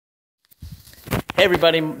Hey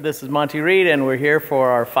everybody, this is Monty Reed and we're here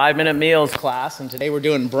for our 5-minute meals class, and today we're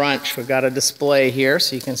doing brunch. We've got a display here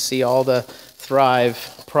so you can see all the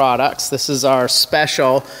Thrive products. This is our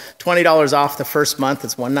special, $20 off the first month.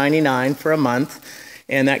 It's $1.99 for a month,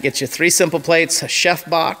 and that gets you 3 simple plates, a chef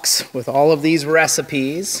box with all of these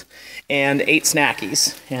recipes, and 8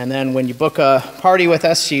 snackies. And then when you book a party with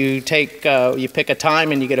us, you pick a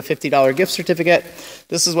time and you get a $50 gift certificate.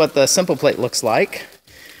 This is what the simple plate looks like.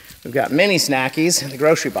 We've got mini snackies in the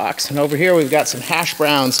grocery box, and over here we've got some hash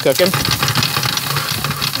browns cooking.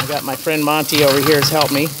 I've got my friend Monty over here has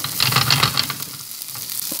helped me.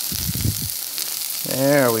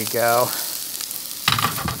 There we go.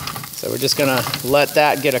 So we're just gonna let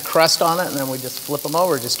that get a crust on it, and then we just flip them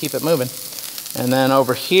over, just keep it moving. And then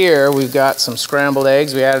over here we've got some scrambled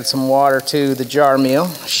eggs. We added some water to the jar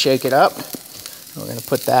meal. Shake it up. We're gonna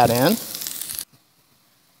put that in.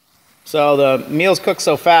 So the meal's cooked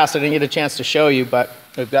so fast I didn't get a chance to show you, but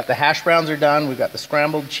we've got the hash browns are done. We've got the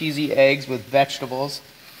scrambled cheesy eggs with vegetables.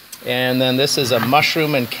 And then this is a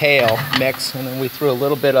mushroom and kale mix. And then we threw a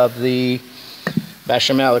little bit of the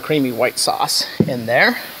bechamel, the creamy white sauce in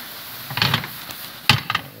there.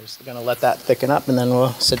 We're just gonna let that thicken up and then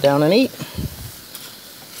we'll sit down and eat.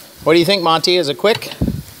 What do you think, Monty? Is it quick?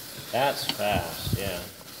 That's fast, yeah.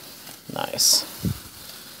 Nice.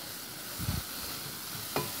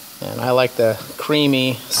 And I like the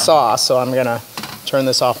creamy sauce, so I'm gonna turn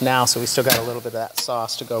this off now so we still got a little bit of that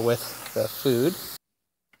sauce to go with the food.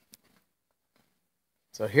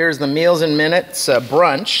 So here's the meals in minutes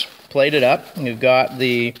brunch, plated up. We've got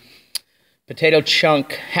the potato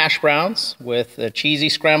chunk hash browns with the cheesy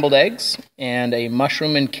scrambled eggs and a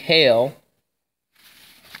mushroom and kale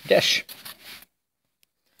dish.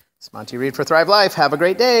 It's Monty Reed for Thrive Life. Have a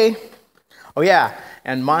great day. Oh yeah,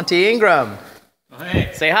 and Monty Ingram.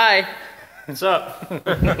 Hey. Say hi. What's up?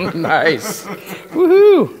 Nice.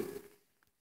 Woohoo.